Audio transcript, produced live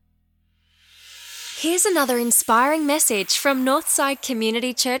Here's another inspiring message from Northside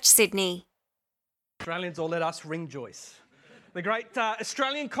Community Church, Sydney. Australians, or let us ring Joyce. The great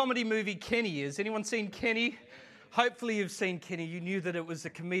Australian comedy movie Kenny. Has anyone seen Kenny? Hopefully you've seen Kenny. You knew that it was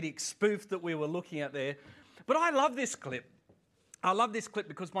a comedic spoof that we were looking at there. But I love this clip. I love this clip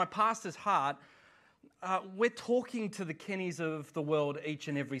because my pastor's heart, we're talking to the Kennys of the world each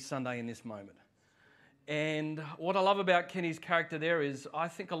and every Sunday in this moment. And what I love about Kenny's character there is I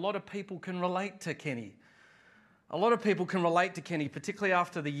think a lot of people can relate to Kenny. A lot of people can relate to Kenny, particularly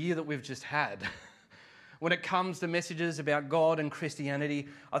after the year that we've just had. When it comes to messages about God and Christianity,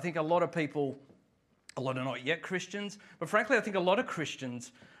 I think a lot of people, a lot are not yet Christians, but frankly, I think a lot of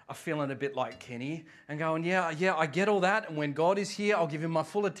Christians are feeling a bit like Kenny and going, yeah, I get all that. And when God is here, I'll give him my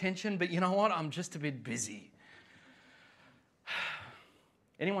full attention. But you know what? I'm just a bit busy.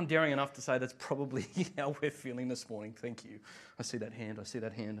 Anyone daring enough to say that's probably how we're feeling this morning? Thank you. I see that hand. I see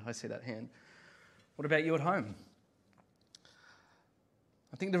that hand. I see that hand. What about you at home?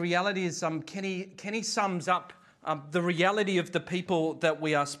 I think the reality is Kenny sums up the reality of the people that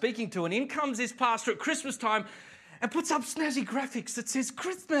we are speaking to. And in comes this pastor at Christmas time and puts up snazzy graphics that says,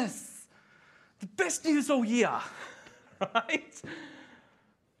 Christmas, the best news all year, right?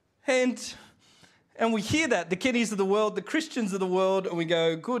 And we hear that, the Kennys of the world, the Christians of the world, and we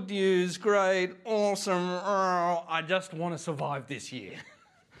go, good news, great, awesome, I just want to survive this year.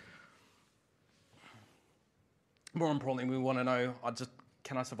 More importantly, we want to know,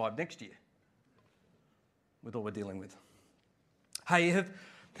 can I survive next year with all we're dealing with? Hey,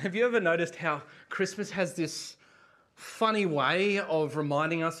 have you ever noticed how Christmas has this funny way of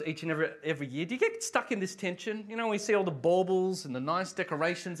reminding us each and every year? Do you get stuck in this tension? You know, we see all the baubles and the nice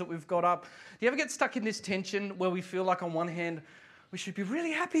decorations that we've got up. Do you ever get stuck in this tension where we feel like on one hand we should be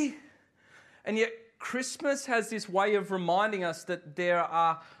really happy, and yet Christmas has this way of reminding us that there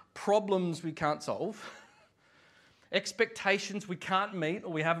are problems we can't solve, expectations we can't meet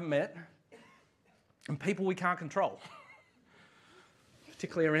or we haven't met, and people we can't control,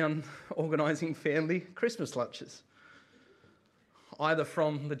 particularly around organising family Christmas lunches, either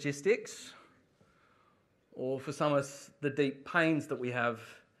from logistics or for some of us, the deep pains that we have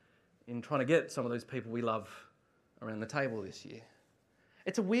in trying to get some of those people we love around the table this year.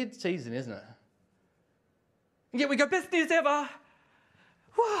 It's a weird season, isn't it? And yet we go, best news ever.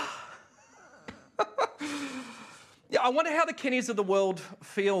 Yeah, I wonder how the Kennys of the world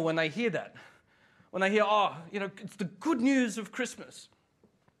feel when they hear that. When they hear, it's the good news of Christmas.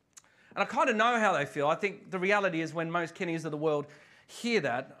 And I kind of know how they feel. I think the reality is when most Kennys of the world hear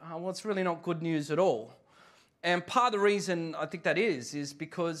that, it's really not good news at all. And part of the reason I think that is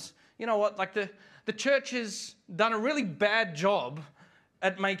because, you know what, like the church has done a really bad job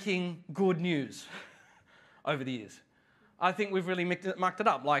at making good news over the years. I think we've really mucked it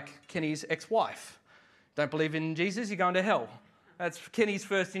up, like Kenny's ex-wife. Don't believe in Jesus, you're going to hell. That's Kenny's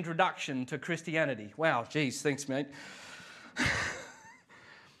first introduction to Christianity. Wow, geez, thanks, mate.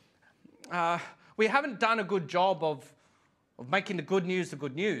 We haven't done a good job of making the good news,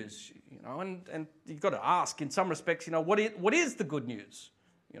 you know, and you've got to ask in some respects, you know, what is the good news?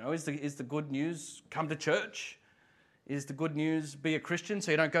 You know, is the good news come to church? Is the good news be a Christian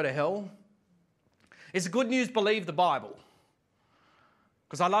so you don't go to hell? Is the good news believe the Bible?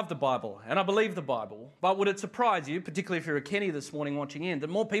 Because I love the Bible and I believe the Bible, but would it surprise you, particularly if you're a Kenny this morning watching in, that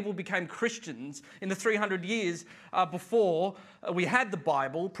more people became Christians in the 300 years before we had the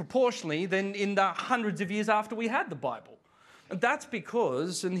Bible proportionally than in the hundreds of years after we had the Bible? And that's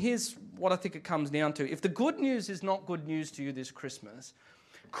because, and here's what I think it comes down to, if the good news is not good news to you this Christmas,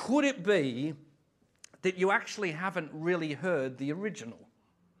 could it be that you actually haven't really heard the original?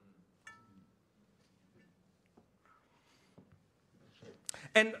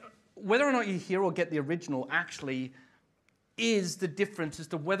 And whether or not you hear or get the original actually is the difference as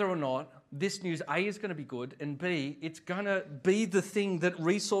to whether or not this news, A, is going to be good, and B, it's going to be the thing that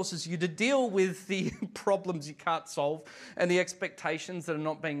resources you to deal with the problems you can't solve and the expectations that are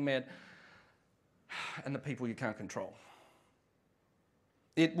not being met and the people you can't control.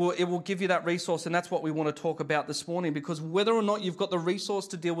 It will give you that resource, and that's what we want to talk about this morning, because whether or not you've got the resource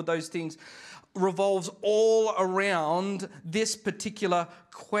to deal with those things revolves all around this particular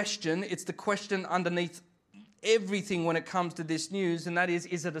question. It's the question underneath everything when it comes to this news, and that is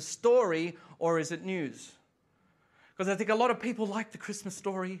it a story or is it news? Because I think a lot of people like the Christmas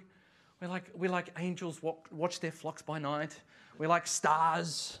story. We like angels watch their flocks by night. We like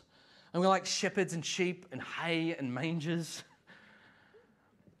stars, and we like shepherds and sheep and hay and mangers.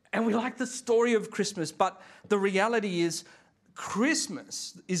 And we like the story of Christmas, but the reality is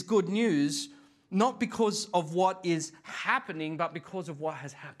Christmas is good news, not because of what is happening, but because of what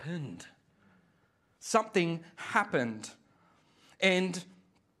has happened. Something happened. And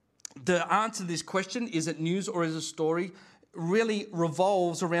the answer to this question, is it news or is it a story, really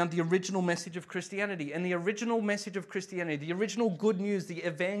revolves around the original message of Christianity. And the original message of Christianity, the original good news, the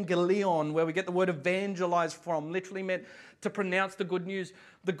evangelion, where we get the word evangelize from, literally meant to pronounce the good news.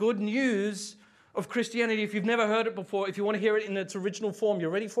 The good news of Christianity, if you've never heard it before, if you want to hear it in its original form, you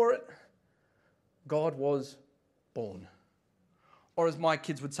ready for it? God was born. Or as my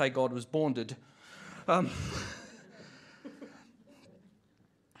kids would say, God was borned.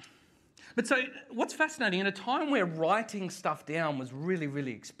 But so what's fascinating, in a time where writing stuff down was really,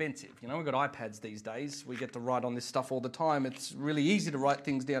 really expensive, we've got iPads these days, we get to write on this stuff all the time, it's really easy to write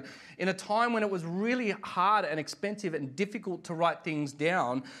things down. In a time when it was really hard and expensive and difficult to write things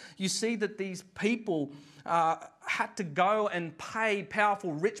down, you see that these people had to go and pay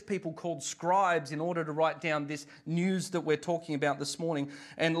powerful rich people called scribes in order to write down this news that we're talking about this morning.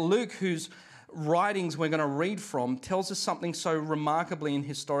 And Luke, whose writings we're going to read from, tells us something so remarkably and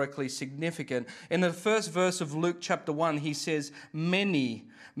historically significant. In the first verse of Luke chapter 1, he says, many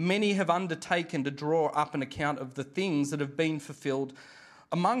have undertaken to draw up an account of the things that have been fulfilled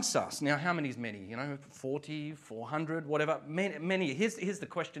amongst us. Now, how many is many? 40, 400, whatever. Many. Here's the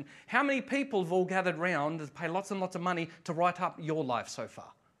question. How many people have all gathered round to pay lots and lots of money to write up your life so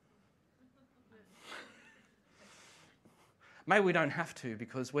far? Maybe we don't have to,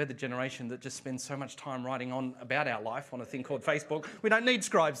 because we're the generation that just spends so much time writing on about our life on a thing called Facebook. We don't need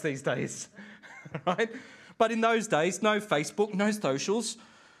scribes these days, right? But in those days, no Facebook, no socials.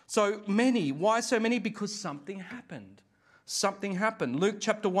 So many. Why so many? Because something happened. Something happened. Luke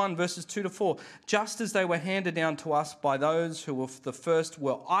chapter 1, verses 2 to 4. Just as they were handed down to us by those who were the first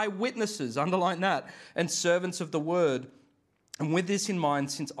were eyewitnesses, underline that, and servants of the word. And with this in mind,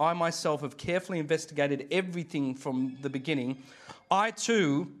 since I myself have carefully investigated everything from the beginning, I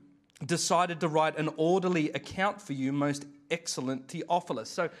too decided to write an orderly account for you, most excellent Theophilus.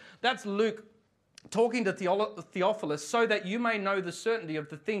 So that's Luke talking to Theophilus so that you may know the certainty of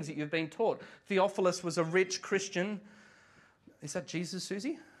the things that you've been taught. Theophilus was a rich Christian. Is that Jesus,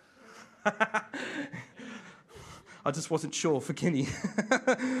 Susie? I just wasn't sure for Kenny.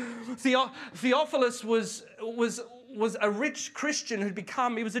 Theophilus was a rich Christian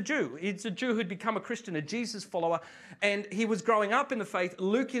he was a Jew. He's a Jew who'd become a Christian, a Jesus follower, and he was growing up in the faith.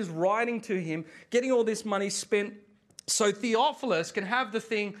 Luke is writing to him, getting all this money spent so Theophilus can have the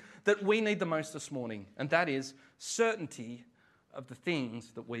thing that we need the most this morning, and that is certainty of the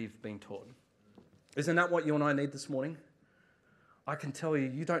things that we've been taught. Isn't that what you and I need this morning? I can tell you,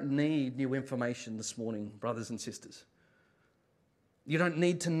 you don't need new information this morning, brothers and sisters. You don't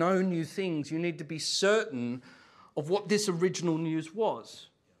need to know new things. You need to be certain of what this original news was.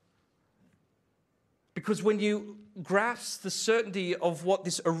 Because when you grasp the certainty of what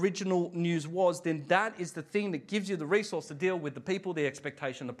this original news was, then that is the thing that gives you the resource to deal with the people, the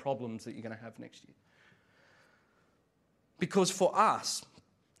expectation, the problems that you're going to have next year. Because for us,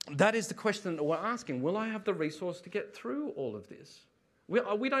 that is the question that we're asking. Will I have the resource to get through all of this?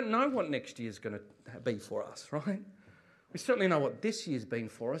 We don't know what next year's going to be for us, right? We certainly know what this year's been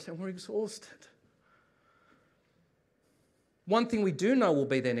for us, and we're exhausted. One thing we do know will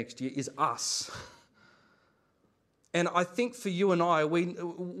be there next year is us. And I think for you and I,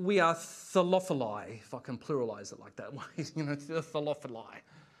 we are thalophili, if I can pluralise it like that. Thalophili.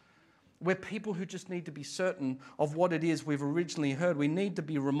 We're people who just need to be certain of what it is we've originally heard. We need to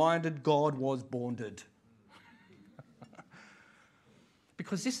be reminded God was borned.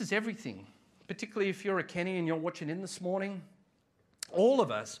 Because this is everything. Particularly if you're a Kenny and you're watching in this morning. All of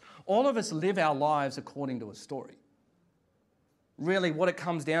us live our lives according to a story. Really, what it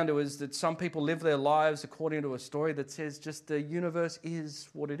comes down to is that some people live their lives according to a story that says just the universe is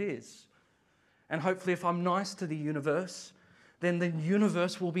what it is. And hopefully if I'm nice to the universe, then the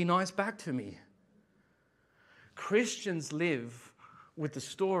universe will be nice back to me. Christians live with the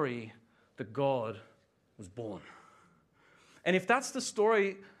story that God was born. And if that's the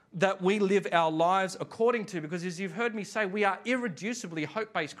story that we live our lives according to, because as you've heard me say, we are irreducibly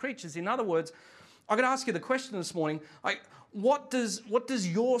hope-based creatures. In other words, I'm going to ask you the question this morning, what does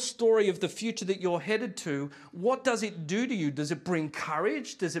your story of the future that you're headed to, what does it do to you? Does it bring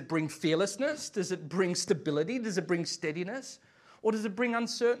courage? Does it bring fearlessness? Does it bring stability? Does it bring steadiness? Or does it bring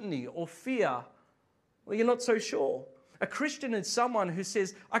uncertainty or fear? Well, you're not so sure. A Christian is someone who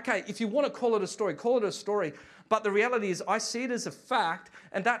says, okay, if you want to call it a story, call it a story. But the reality is I see it as a fact,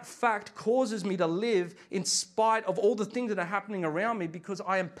 and that fact causes me to live in spite of all the things that are happening around me because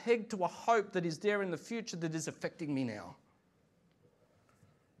I am pegged to a hope that is there in the future that is affecting me now.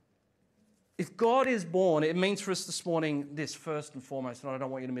 If God is born, it means for us this morning this first and foremost, and I don't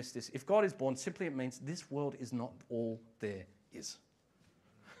want you to miss this. If God is born, simply it means this world is not all there is.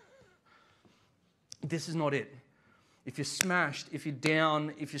 This is not it. If you're smashed, if you're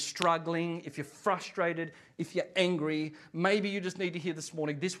down, if you're struggling, if you're frustrated, if you're angry, maybe you just need to hear this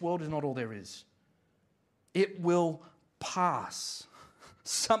morning, this world is not all there is. It will pass.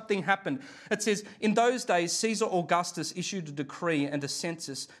 Something happened. It says, in those days, Caesar Augustus issued a decree and a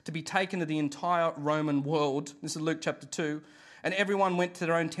census to be taken to the entire Roman world. This is Luke chapter 2. And everyone went to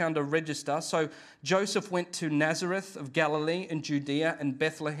their own town to register. So Joseph went to Nazareth of Galilee in Judea and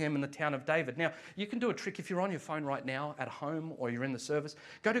Bethlehem in the town of David. Now, you can do a trick if you're on your phone right now at home or you're in the service.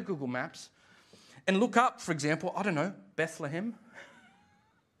 Go to Google Maps and look up, for example, I don't know, Bethlehem.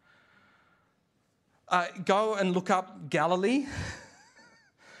 Go and look up Galilee.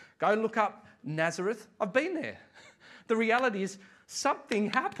 Go look up Nazareth. I've been there. The reality is something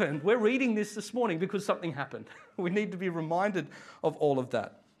happened. We're reading this morning because something happened. We need to be reminded of all of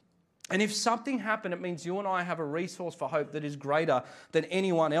that. And if something happened, it means you and I have a resource for hope that is greater than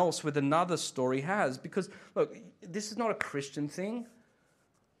anyone else with another story has. Because, look, this is not a Christian thing.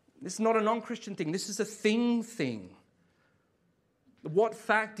 This is not a non-Christian thing. This is a thing. What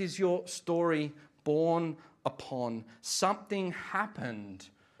fact is your story born upon? Something happened.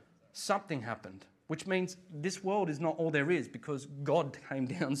 Something happened, which means this world is not all there is because God came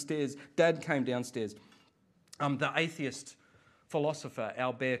downstairs, Dad came downstairs. The atheist philosopher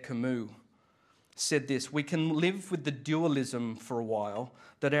Albert Camus said this: we can live with the dualism for a while,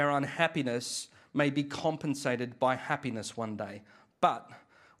 that our unhappiness may be compensated by happiness one day, but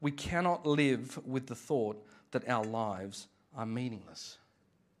we cannot live with the thought that our lives are meaningless.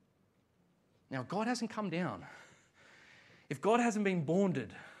 Now, God hasn't come down. If God hasn't been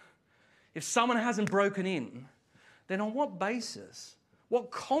bonded, if someone hasn't broken in, then on what basis,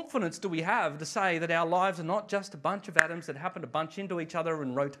 what confidence do we have to say that our lives are not just a bunch of atoms that happen to bunch into each other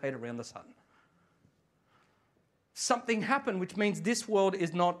and rotate around the sun? Something happened, which means this world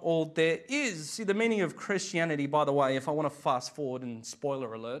is not all there is. See, the meaning of Christianity, by the way, if I want to fast forward and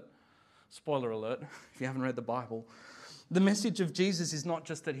spoiler alert, if you haven't read the Bible, the message of Jesus is not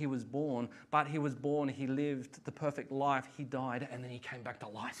just that he was born, but he was born, he lived the perfect life, he died, and then he came back to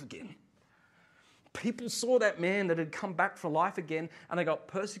life again. People saw that man that had come back for life again, and they got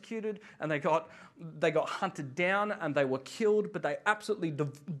persecuted, and they got hunted down, and they were killed, but they absolutely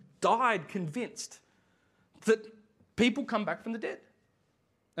died convinced that people come back from the dead.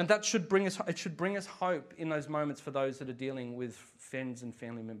 And that should bring us hope in those moments for those that are dealing with friends and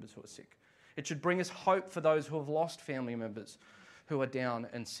family members who are sick. It should bring us hope for those who have lost family members who are down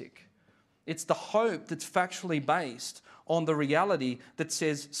and sick. It's the hope that's factually based on the reality that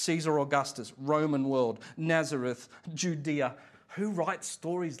says Caesar Augustus, Roman world, Nazareth, Judea. Who writes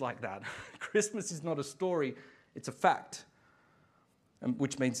stories like that? Christmas is not a story, it's a fact,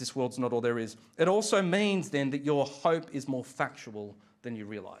 which means this world's not all there is. It also means then that your hope is more factual than you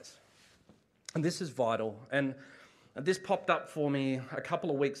realise. And this is vital. And this popped up for me a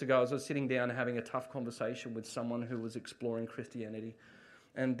couple of weeks ago as I was sitting down and having a tough conversation with someone who was exploring Christianity.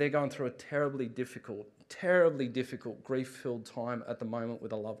 And they're going through a terribly difficult, grief-filled time at the moment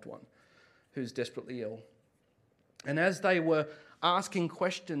with a loved one who's desperately ill. And as they were asking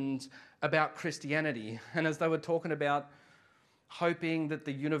questions about Christianity, and as they were talking about hoping that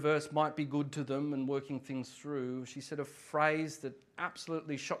the universe might be good to them and working things through, she said a phrase that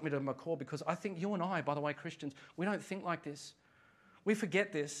absolutely shocked me to my core, because I think you and I, by the way, Christians, we don't think like this. We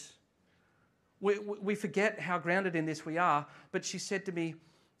forget this. We forget how grounded in this we are. But she said to me,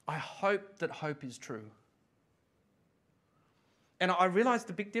 I hope that hope is true. And I realised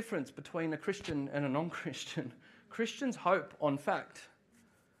the big difference between a Christian and a non-Christian. Christians hope on fact.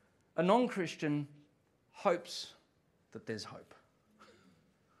 A non-Christian hopes that there's hope,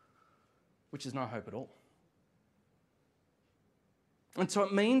 which is no hope at all. And so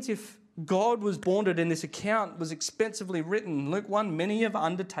it means if God was born in this account was expensively written. Luke 1, many have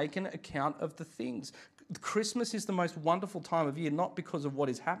undertaken account of the things. Christmas is the most wonderful time of year, not because of what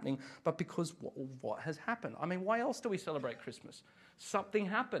is happening, but because what has happened. I mean, why else do we celebrate Christmas? Something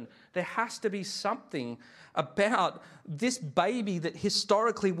happened. There has to be something about this baby that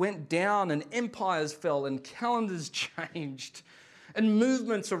historically went down and empires fell and calendars changed and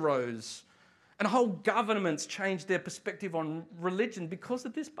movements arose. And whole governments changed their perspective on religion because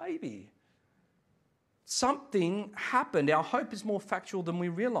of this baby. Something happened. Our hope is more factual than we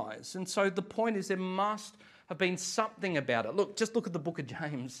realise. And so the point is there must have been something about it. Just look at the book of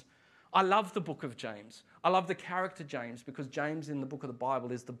James. I love the book of James. I love the character James because James in the book of the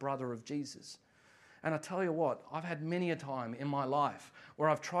Bible is the brother of Jesus. And I tell you what, I've had many a time in my life where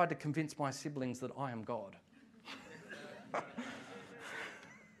I've tried to convince my siblings that I am God.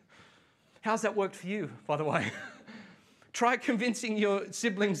 How's that worked for you, by the way? Try convincing your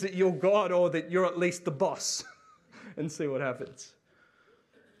siblings that you're God or that you're at least the boss and see what happens.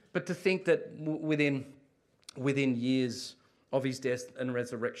 But to think that within years of his death and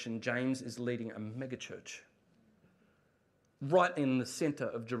resurrection, James is leading a megachurch right in the centre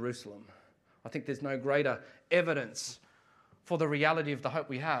of Jerusalem. I think there's no greater evidence for the reality of the hope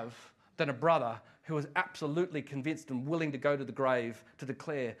we have than a brother who was absolutely convinced and willing to go to the grave to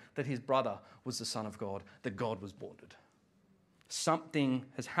declare that his brother was the Son of God, that God was born. Something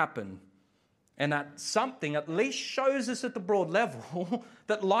has happened. And that something at least shows us at the broad level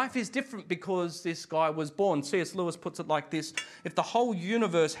that life is different because this guy was born. C.S. Lewis puts it like this: if the whole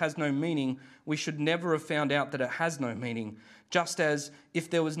universe has no meaning, we should never have found out that it has no meaning. Just as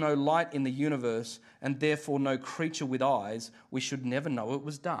if there was no light in the universe and therefore no creature with eyes, we should never know it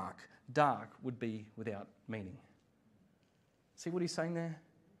was dark. Dark would be without meaning. See what he's saying there?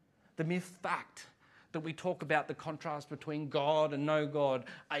 The mere fact that we talk about the contrast between God and no God,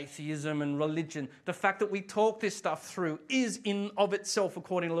 atheism and religion, the fact that we talk this stuff through is in of itself,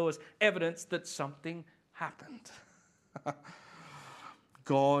 according to Lewis, evidence that something happened.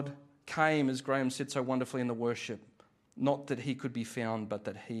 God came, as Graham said so wonderfully in the worship, not that he could be found, but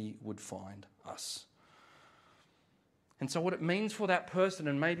that he would find us. And so what it means for that person,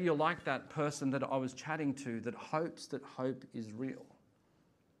 and maybe you're like that person that I was chatting to that hopes that hope is real.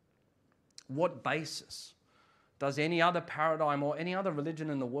 What basis does any other paradigm or any other religion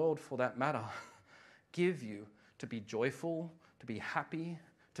in the world, for that matter, give you to be joyful, to be happy,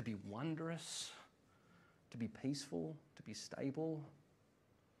 to be wondrous, to be peaceful, to be stable?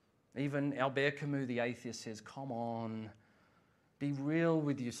 Even Albert Camus, the atheist, says, come on, be real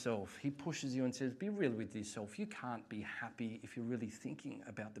with yourself. He pushes you and says, be real with yourself. You can't be happy if you're really thinking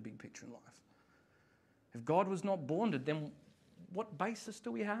about the big picture in life. If God was not born, then what basis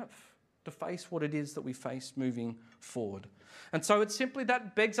do we have to face what it is that we face moving forward? And so it's simply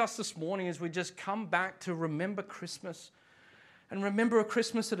that begs us this morning as we just come back to remember Christmas and remember a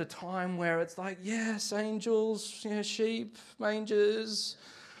Christmas at a time where it's like, yes, angels, sheep, mangers.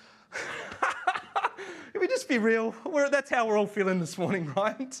 Can we just be real? That's how we're all feeling this morning,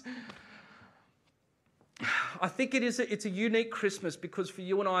 right? I think it's a unique Christmas because for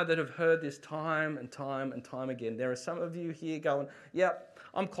you and I that have heard this time and time and time again, there are some of you here going, yep,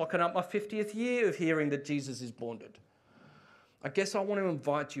 I'm clocking up my 50th year of hearing that Jesus is born. I guess I want to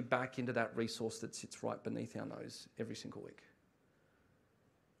invite you back into that resource that sits right beneath our nose every single week.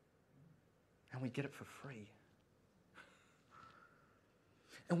 And we get it for free.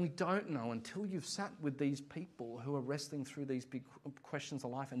 And we don't know until you've sat with these people who are wrestling through these big questions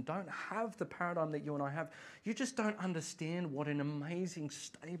of life and don't have the paradigm that you and I have. You just don't understand what an amazing,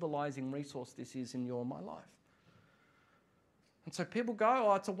 stabilizing resource this is in your and my life. And so people go,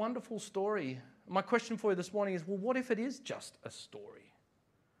 oh, it's a wonderful story. My question for you this morning is, well, what if it is just a story?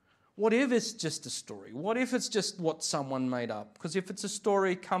 What if it's just a story? What if it's just what someone made up? Because if it's a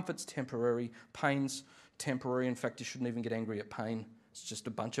story, comfort's temporary, pain's temporary. In fact, you shouldn't even get angry at pain. It's just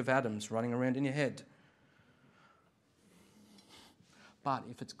a bunch of atoms running around in your head. But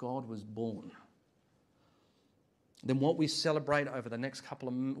if it's God was born, then what we celebrate over the next couple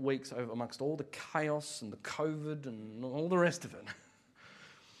of weeks, amongst all the chaos and the COVID and all the rest of it,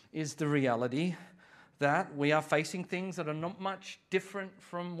 is the reality that we are facing things that are not much different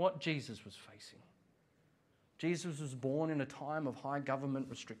from what Jesus was facing. Jesus was born in a time of high government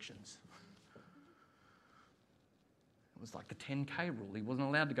restrictions. It was like the 10K rule. He wasn't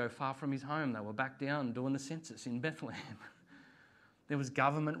allowed to go far from his home. They were back down doing the census in Bethlehem. There was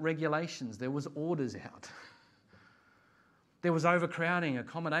government regulations. There was orders out. There was overcrowding.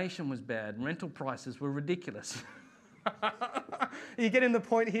 Accommodation was bad. Rental prices were ridiculous. Are you getting the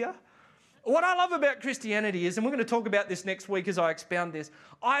point here? What I love about Christianity is, and we're going to talk about this next week as I expound this,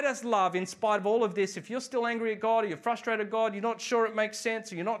 I just love, in spite of all of this, if you're still angry at God or you're frustrated at God, you're not sure it makes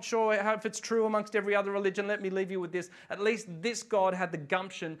sense, or you're not sure if it's true amongst every other religion, let me leave you with this. At least this God had the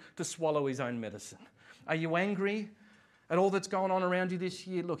gumption to swallow his own medicine. Are you angry at all that's going on around you this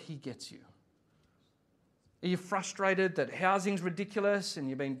year? Look, he gets you. Are you frustrated that housing's ridiculous and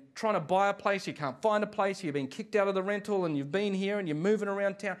you've been trying to buy a place, you can't find a place, you've been kicked out of the rental and you've been here and you're moving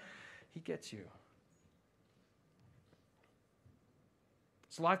around town? He gets you.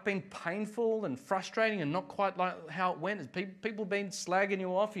 Has life been painful and frustrating and not quite like how it went? Has people been slagging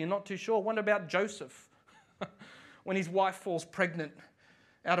you off and you're not too sure? What about Joseph when his wife falls pregnant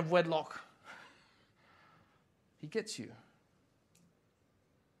out of wedlock? He gets you.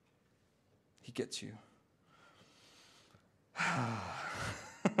 He gets you.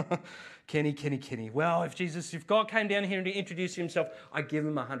 Kenny. Well, if God came down here and introduced himself, I give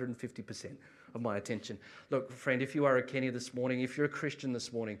him 150% of my attention. Look, friend, if you are a Kenny this morning, if you're a Christian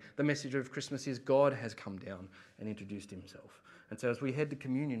this morning, the message of Christmas is God has come down and introduced himself. And so as we head to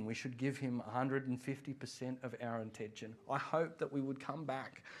communion, we should give him 150% of our attention. I hope that we would come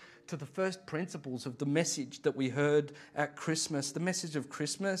back to the first principles of the message that we heard at Christmas. The message of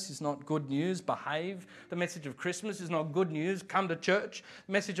Christmas is not good news, behave. The message of Christmas is not good news, come to church.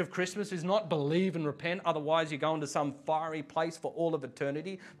 The message of Christmas is not believe and repent, otherwise you're going to some fiery place for all of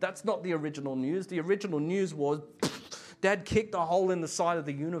eternity. That's not the original news. The original news was Dad kicked a hole in the side of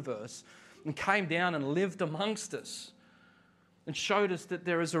the universe and came down and lived amongst us and showed us that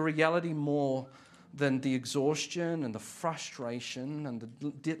there is a reality more than the exhaustion and the frustration and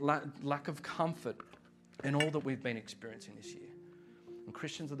the lack of comfort in all that we've been experiencing this year. And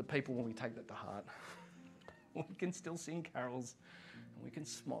Christians are the people, when we take that to heart, we can still sing carols and we can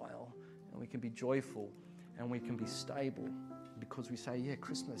smile and we can be joyful and we can be stable because we say, yeah,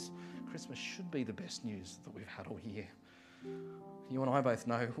 Christmas should be the best news that we've had all year. You and I both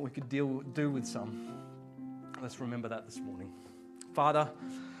know we could do with some. Let's remember that this morning. Father,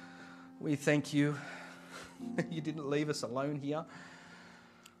 we thank you. You didn't leave us alone here.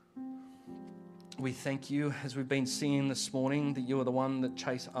 We thank you, as we've been singing this morning, that you are the one that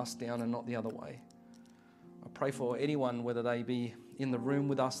chased us down and not the other way. I pray for anyone, whether they be in the room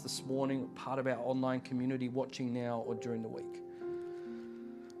with us this morning, part of our online community, watching now or during the week,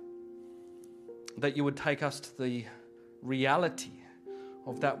 that you would take us to the reality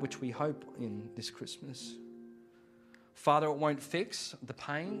of that which we hope in this Christmas. Father, it won't fix the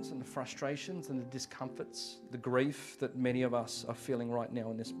pains and the frustrations and the discomforts, the grief that many of us are feeling right now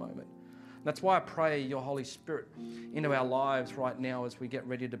in this moment. That's why I pray your Holy Spirit into our lives right now as we get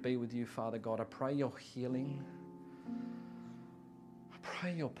ready to be with you, Father God. I pray your healing. I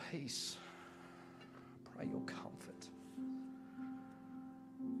pray your peace. I pray your comfort.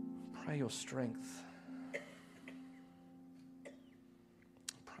 I pray your strength. I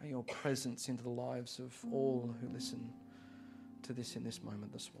pray your presence into the lives of all who listen to this in this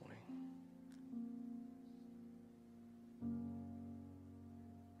moment this morning.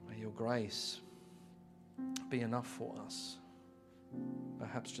 May your grace be enough for us,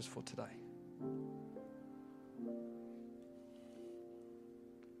 perhaps just for today.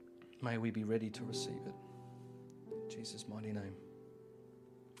 May we be ready to receive it. In Jesus' mighty name.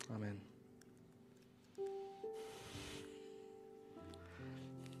 Amen.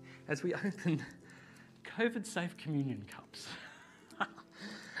 As we open COVID-safe communion cups.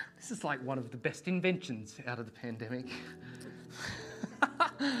 This is like one of the best inventions out of the pandemic.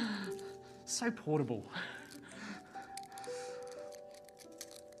 So portable.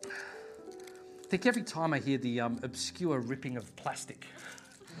 I think every time I hear the obscure ripping of plastic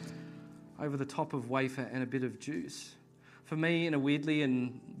over the top of wafer and a bit of juice, for me, in a weirdly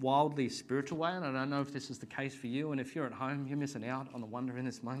and wildly spiritual way, and I don't know if this is the case for you, and if you're at home, you're missing out on the wonder in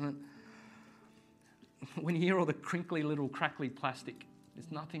this moment. When you hear all the crinkly little crackly plastic, there's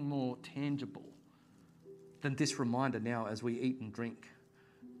nothing more tangible than this reminder now as we eat and drink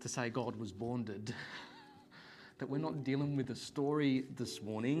to say God was bonded. That we're not dealing with a story this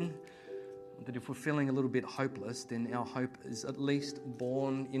morning, that if we're feeling a little bit hopeless, then our hope is at least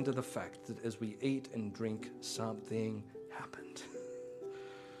born into the fact that as we eat and drink, something happened.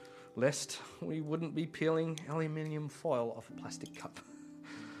 Lest we wouldn't be peeling aluminium foil off a plastic cup.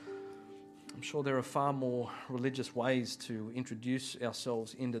 I'm sure there are far more religious ways to introduce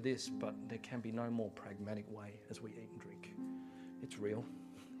ourselves into this, but there can be no more pragmatic way as we eat and drink. It's real.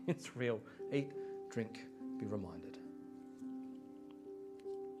 It's real. Eat, drink, be reminded.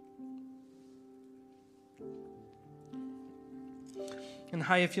 And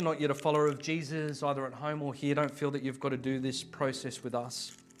hey, if you're not yet a follower of Jesus, either at home or here, don't feel that you've got to do this process with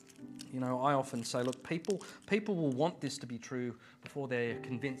us. You know, I often say, look, people will want this to be true before they're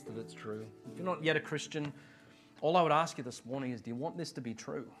convinced that it's true. If you're not yet a Christian, all I would ask you this morning is, do you want this to be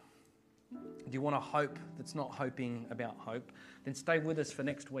true? Do you want a hope that's not hoping about hope? Then stay with us for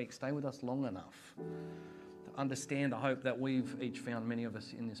next week. Stay with us long enough to understand the hope that we've each found, many of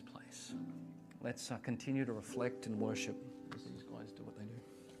us, in this place. Let's continue to reflect and worship as these guys do what they do.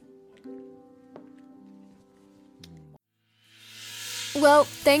 Well,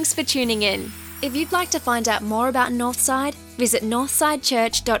 thanks for tuning in. If you'd like to find out more about Northside, visit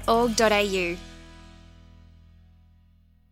northsidechurch.org.au.